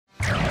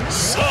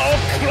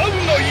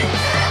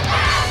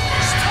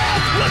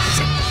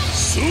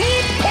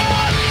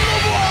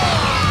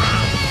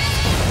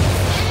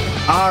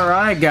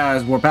Alright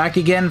guys, we're back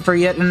again for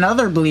yet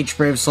another Bleach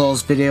Brave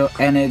Souls video,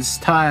 and it's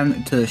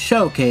time to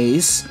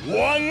showcase...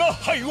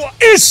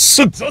 It's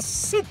the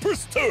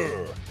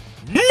superstar!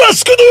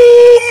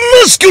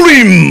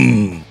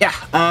 Masculine!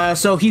 Yeah,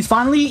 so he's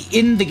finally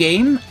in the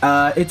game.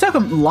 It took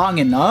him long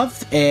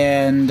enough,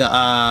 and,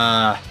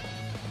 Mask,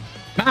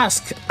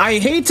 I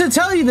hate to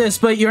tell you this,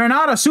 but you're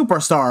not a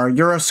superstar,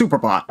 you're a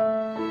superbot.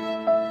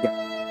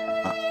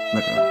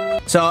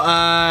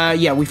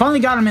 Yeah, we finally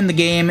got him in the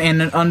game,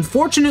 and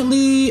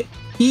unfortunately,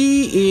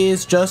 he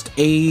is just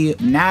a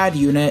NAD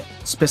unit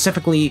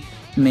specifically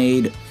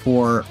made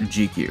for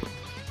GQ.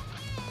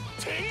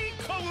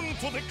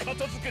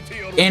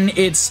 And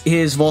it's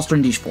his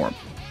Volstrandish form,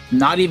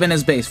 not even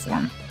his base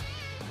form.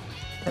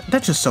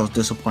 That's just so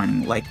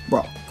disappointing. Like,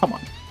 bro, come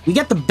on. We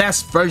get the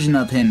best version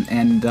of him,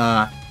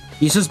 and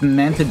he's just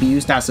meant to be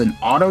used as an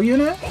auto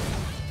unit?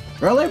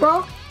 Really,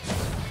 bro?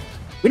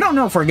 We don't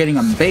know if we're getting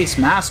a base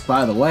mask,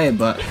 by the way,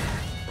 but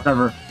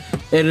whatever.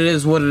 It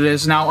is what it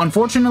is. Now,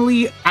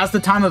 unfortunately, as the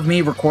time of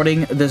me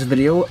recording this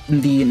video,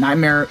 the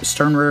Nightmare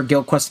Sternritter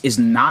Guild Quest is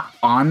not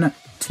on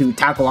to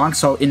tackle on,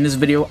 so in this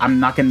video, I'm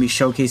not going to be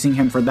showcasing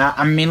him for that.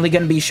 I'm mainly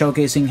going to be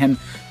showcasing him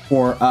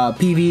for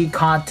PvE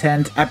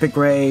content, epic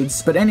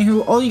raids, but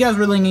anywho, all you guys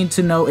really need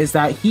to know is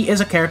that he is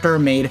a character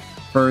made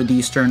for the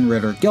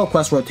Sternritter Guild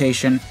Quest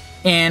rotation,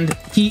 and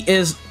he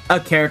is a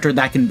character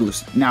that can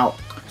boost. Now,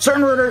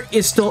 Sternritter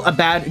is still a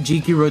bad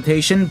GQ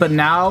rotation, but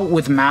now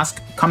with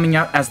Mask coming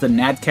out as the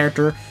NAD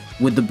character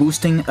with the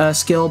boosting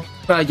skill,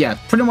 yeah,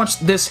 pretty much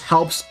this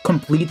helps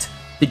complete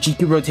the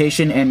GQ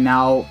rotation, and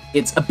now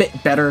it's a bit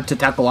better to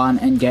tackle on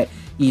and get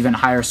even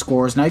higher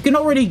scores. Now, you can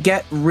already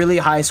get really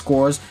high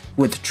scores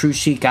with True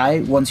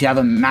Shikai once you have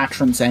a max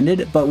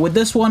transcended, but with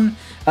this one,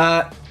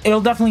 it'll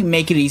definitely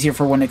make it easier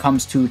for when it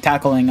comes to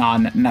tackling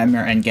on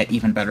Nightmare and get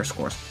even better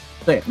scores.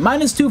 So yeah,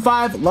 minus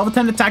 2-5, level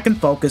 10 attack and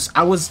focus.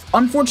 I was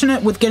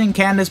unfortunate with getting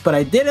Candace, but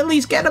I did at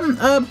least get him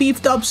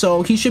beefed up,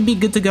 so he should be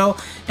good to go,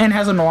 and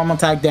has a normal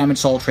attack damage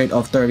soul trait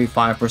of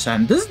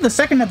 35%. This is the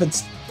second of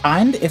its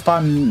kind, if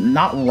I'm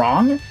not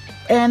wrong,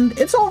 and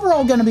it's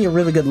overall going to be a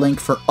really good link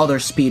for other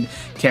speed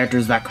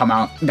characters that come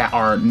out that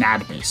are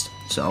NAD based.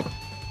 So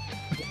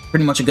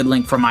pretty much a good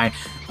link for my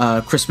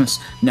Christmas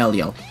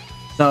Nelio.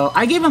 So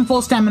I gave him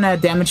full stamina,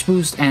 damage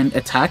boost, and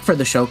attack for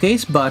the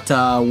showcase, but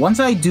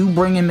once I do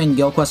bring him in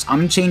Guild Quest,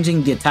 I'm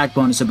changing the attack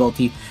bonus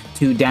ability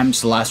to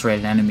damage the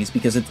lacerated enemies,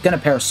 because it's going to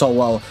pair so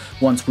well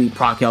once we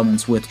proc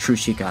elements with True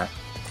Shikai.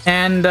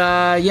 And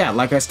yeah,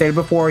 like I stated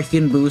before, he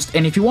can boost,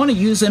 and if you want to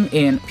use him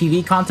in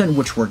PvE content,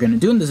 which we're going to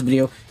do in this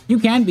video, you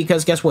can,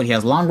 because guess what? He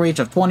has long reach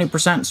of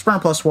 20%,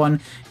 sprint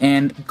 +1,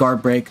 and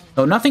guard break.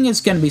 So nothing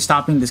is going to be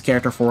stopping this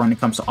character for when it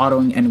comes to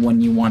autoing and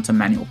when you want to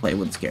manual play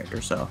with this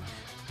character. So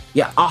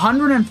yeah,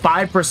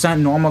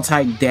 105% normal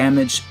attack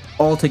damage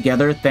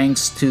altogether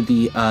thanks to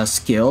the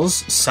skills,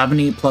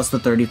 70 plus the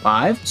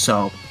 35.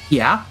 So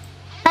yeah,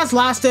 has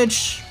last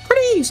ditch,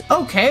 pretty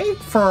okay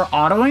for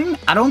autoing.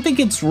 I don't think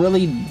it's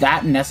really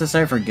that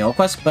necessary for Guild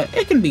Quest, but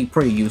it can be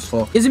pretty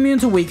useful. Is immune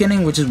to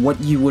weakening, which is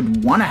what you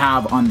would want to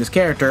have on this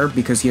character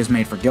because he is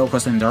made for Guild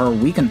Quest and there are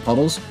weakened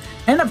puddles.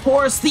 And of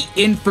course, the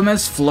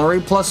infamous Flurry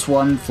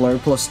 +1, Flurry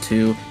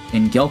 +2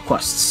 in Guild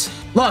Quests.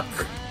 Look!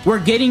 We're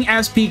getting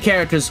SP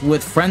characters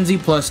with Frenzy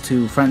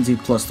 +2, Frenzy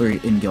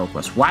 +3 in Guild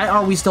Quest. Why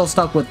are we still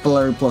stuck with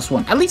Flurry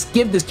 +1? At least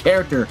give this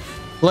character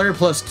Flurry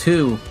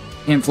 +2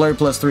 and Flurry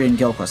 +3 in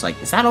Guild Quest. Like,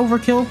 is that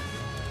overkill?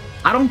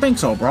 I don't think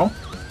so, bro.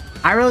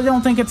 I really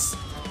don't think it's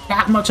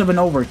that much of an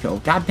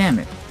overkill. God damn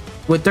it.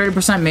 With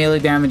 30% melee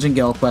damage in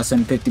Guild Quest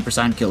and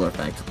 50% killer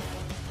effect.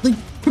 Like,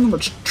 pretty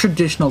much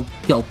traditional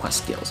Guild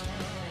Quest skills.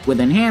 With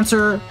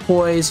Enhancer,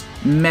 Poise,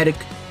 Medic,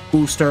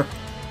 Booster,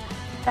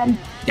 and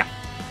yeah.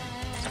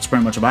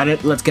 Pretty much about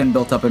it. Let's get him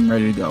built up and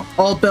ready to go.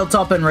 All built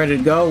up and ready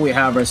to go, we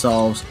have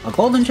ourselves a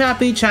Golden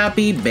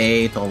Chappie,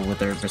 Bay, total with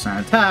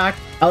 30% attack,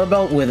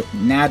 Ellerbelt with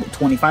NAD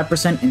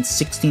 25% and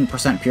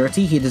 16%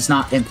 purity. He does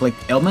not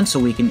inflict ailments, so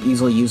we can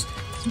easily use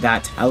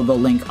that Ellerbelt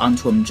link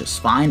onto him just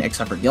fine,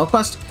 except for Guild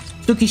Quest.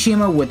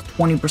 Tsukishima with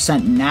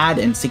 20% NAD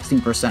and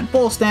 16%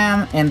 full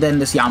stam, and then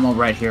this Yamo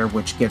right here,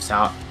 which gives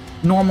out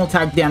normal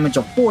attack damage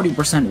of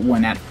 40%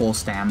 when at full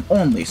stam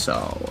only.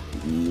 So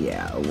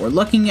yeah, we're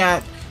looking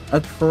at a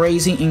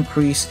crazy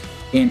increase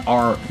in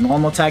our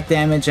normal attack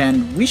damage,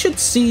 and we should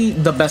see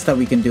the best that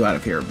we can do out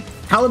of here.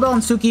 Halibel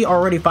and Suki are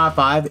already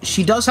 5-5.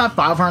 She does have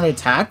 500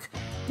 attack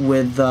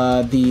with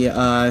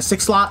the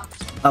 6 slot,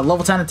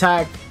 level 10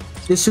 attack.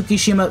 This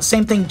Tsukishima,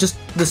 same thing, just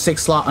the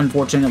 6 slot,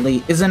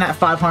 unfortunately, isn't at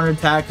 500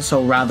 attack,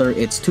 so rather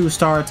it's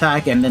 2-star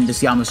attack, and then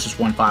this Yama's just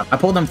 1-5. I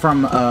pulled them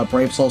from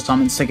Brave Soul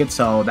Summon ticket,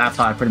 so that's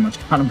how I pretty much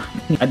got them.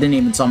 I didn't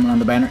even summon on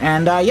the banner,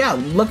 and yeah,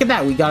 look at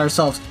that, we got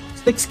ourselves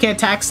 6k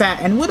attack stat,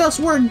 and with us,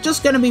 we're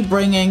just gonna be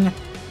bringing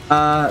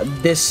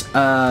this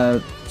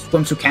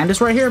Swimsuit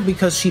Candace right here,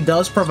 because she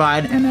does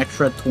provide an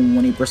extra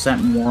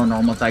 20% more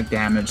normal attack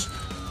damage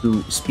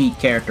to speed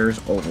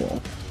characters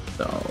overall.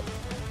 So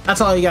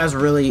that's all you guys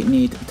really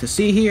need to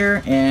see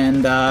here,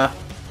 and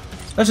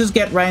let's just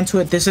get right into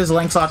it. This is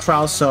Lancelot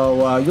Trial,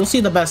 so you'll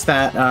see the best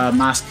that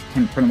Mask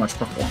can pretty much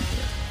perform here.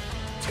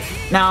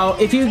 Now,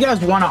 if you guys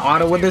want to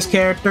auto with this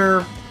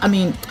character, I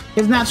mean,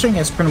 his nat string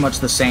is pretty much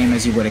the same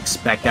as you would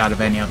expect out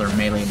of any other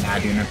melee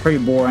nat unit. Pretty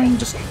boring,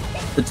 just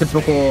the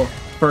typical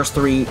first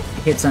 3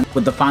 hits and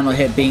with the final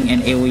hit being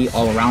an AoE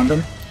all around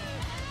him.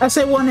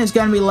 SA1 is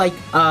going to be like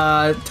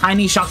a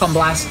tiny shotgun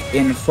blast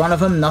in front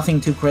of him,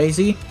 nothing too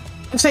crazy.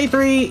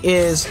 SA3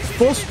 is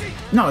full...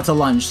 No, it's a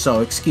lunge,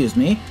 so excuse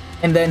me.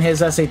 And then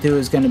his SA2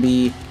 is going to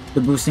be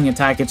the boosting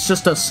attack. It's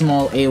just a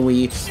small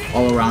AoE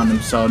all around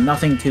him, so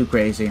nothing too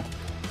crazy.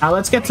 Now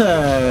let's get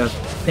to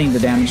seeing the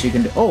damage you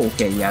can do. Oh,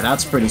 okay, yeah,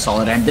 that's pretty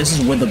solid. And this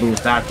is with the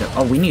boost active.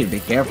 Oh, we need to be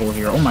careful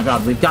here. Oh my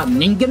god, we've got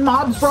Ningen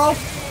mobs, bro?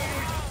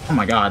 Oh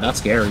my god, that's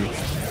scary.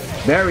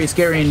 Very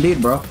scary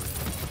indeed, bro.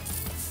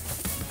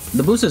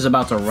 The boost is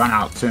about to run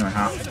out soon,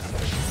 huh?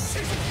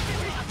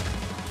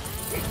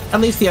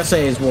 At least the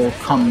SAs will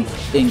come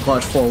in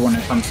clutch for when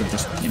it comes to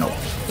just, you know,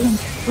 going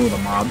through the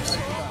mobs.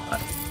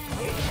 But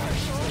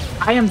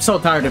I am so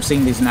tired of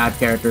seeing these nat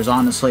characters,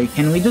 honestly.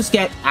 Can we just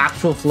get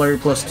actual Flurry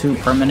 +2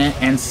 permanent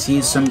and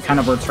see some kind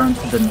of return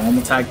to the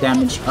normal attack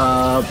damage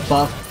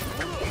buff?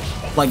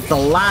 Like, the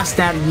last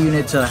nat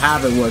unit to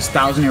have it was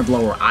 1000 Year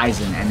Blower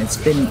Aizen, and it's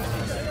been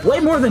way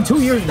more than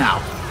 2 years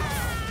now.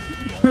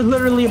 We're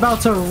literally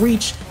about to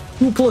reach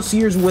 2+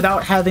 years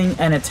without having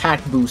an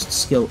attack boost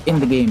skill in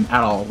the game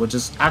at all, which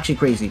is actually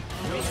crazy.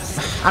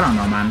 I don't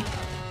know, man.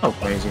 So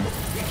crazy.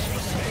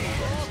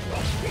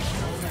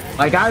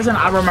 Like, Aizen,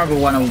 I remember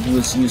when I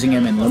was using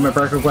him in Limit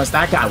Breaker Quest,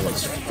 that guy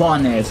was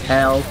fun as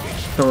hell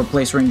to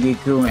replace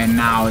Rengiku, and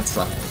now it's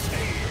like...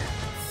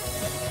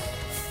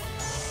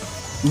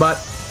 But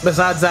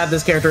besides that,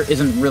 this character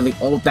isn't really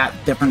all that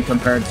different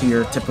compared to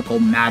your typical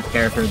mad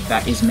character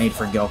that is made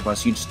for Guild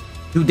Quest. You just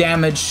do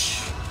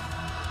damage,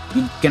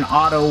 you can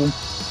auto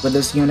with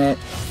this unit.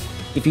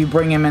 If you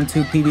bring him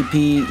into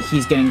PvP,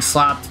 he's getting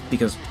slapped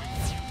because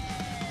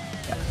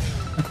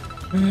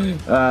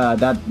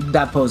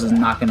that pose is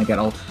not gonna get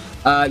old.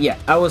 Yeah,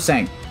 I was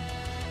saying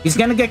he's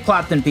gonna get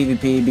clapped in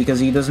PvP because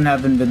he doesn't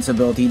have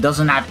invincibility. He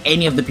doesn't have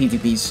any of the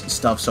PvP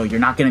stuff, so you're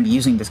not gonna be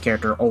using this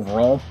character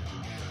overall.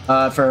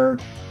 For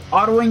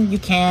autoing, you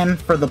can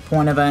for the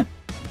point event,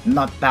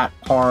 not that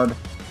hard.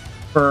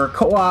 For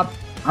co-op,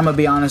 I'm gonna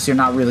be honest, you're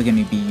not really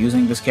gonna be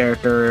using this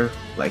character.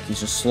 Like, he's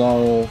just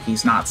slow,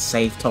 he's not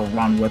safe to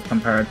run with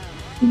compared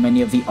to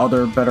many of the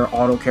other better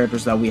auto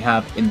characters that we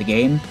have in the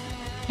game.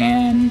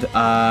 And,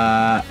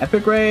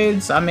 epic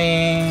grades, I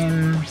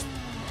mean...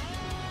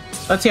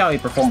 Let's see how he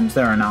performs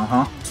there now,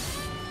 huh?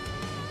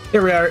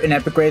 Here we are in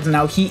epic grades.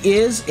 Now, he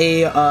is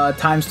a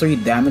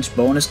 ×3 damage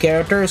bonus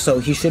character, so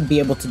he should be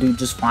able to do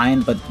just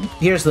fine, but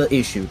here's the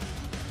issue.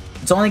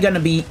 It's only going to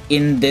be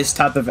in this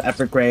type of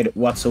epic grade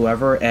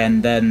whatsoever,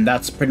 and then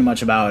that's pretty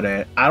much about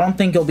it. I don't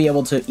think you'll be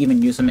able to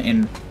even use him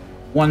in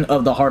one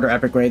of the harder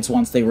epic grades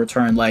once they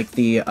return, like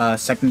the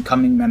Second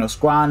Coming Menos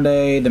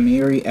Grande, the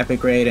Miri epic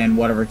grade, and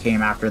whatever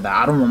came after that.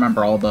 I don't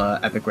remember all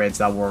the epic grades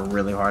that were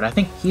really hard. I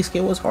think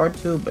Kisuke was hard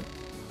too, but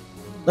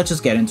let's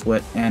just get into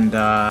it and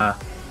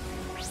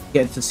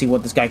get to see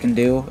what this guy can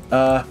do.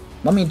 Let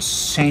me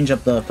change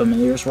up the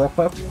familiars real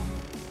quick.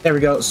 There we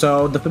go.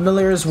 So the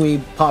familiars, we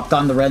popped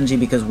on the Renji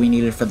because we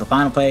needed for the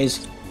final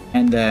phase,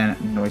 and then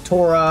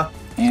Noitora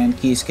and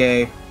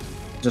Kisuke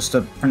just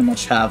to pretty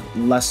much have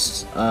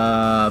less,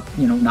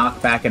 you know,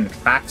 knockback and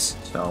attacks,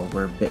 so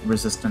we're a bit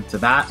resistant to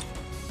that.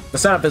 The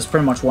setup is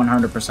pretty much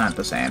 100%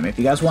 the same. If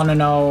you guys want to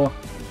know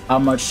how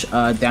much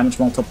damage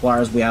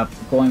multipliers we have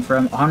going for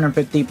him,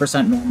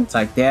 150% normal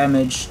attack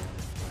damage,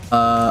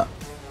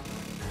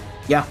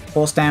 yeah,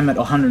 full stam at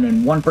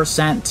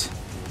 101%.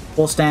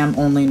 Full stam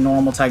only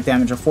normal attack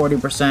damage of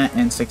 40%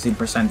 and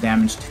 60%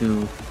 damage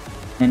to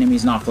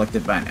enemies not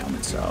afflicted by an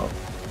ailment. So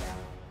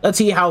let's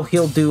see how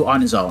he'll do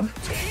on his own.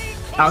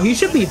 Now, he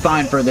should be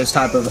fine for this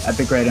type of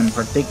epic grade in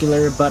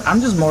particular, but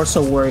I'm just more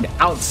so worried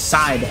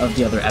outside of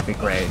the other epic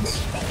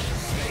grades.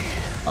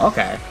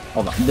 Okay,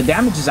 hold on. The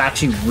damage is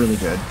actually really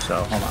good,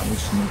 so hold on. We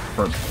just need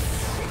for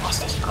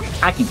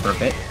attacking for a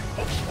bit,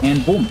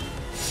 and boom.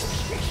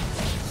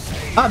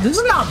 This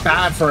is not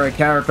bad for a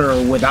character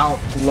without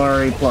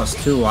Flurry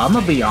 +2. I'm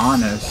gonna be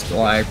honest.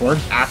 Like, we're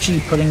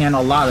actually putting in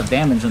a lot of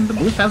damage, and the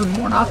boost hasn't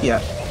worn off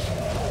yet.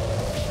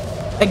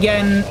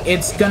 Again,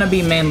 it's gonna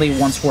be mainly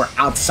once we're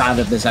outside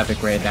of this epic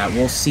grade that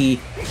we'll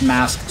see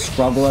Mask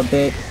struggle a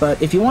bit.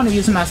 But if you want to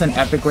use him as an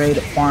epic grade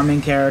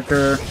farming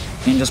character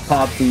and just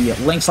pop the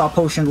Lancelot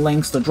Potion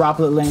links, the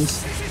Droplet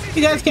links,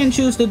 you guys can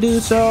choose to do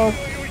so.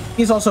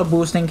 He's also a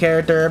boosting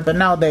character, but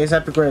nowadays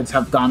epic grades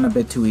have gone a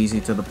bit too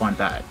easy to the point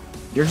that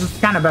you're just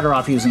kind of better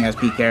off using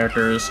SP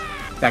characters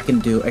that can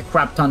do a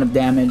crap ton of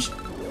damage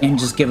and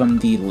just give them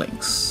the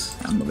links.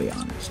 I'm gonna be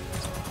honest.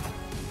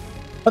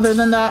 Other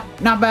than that,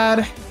 not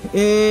bad.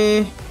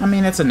 I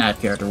mean, it's a nat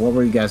character. What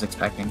were you guys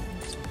expecting?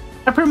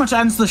 That pretty much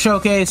ends the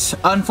showcase.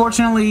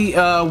 Unfortunately,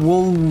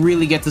 we'll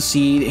really get to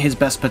see his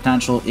best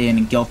potential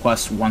in Guild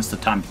Quest once the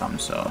time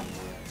comes, so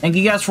Thank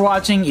you guys for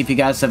watching. If you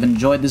guys have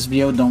enjoyed this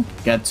video, don't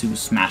forget to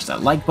smash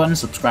that like button,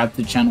 subscribe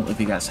to the channel if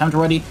you guys haven't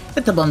already,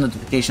 hit the bell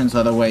notifications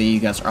so that way you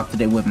guys are up to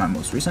date with my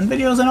most recent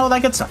videos and all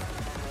that good stuff.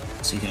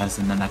 See you guys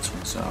in the next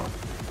one, so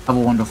have a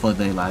wonderful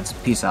day, lads.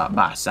 Peace out.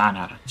 Bye.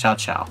 Sayonara. Ciao,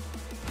 ciao.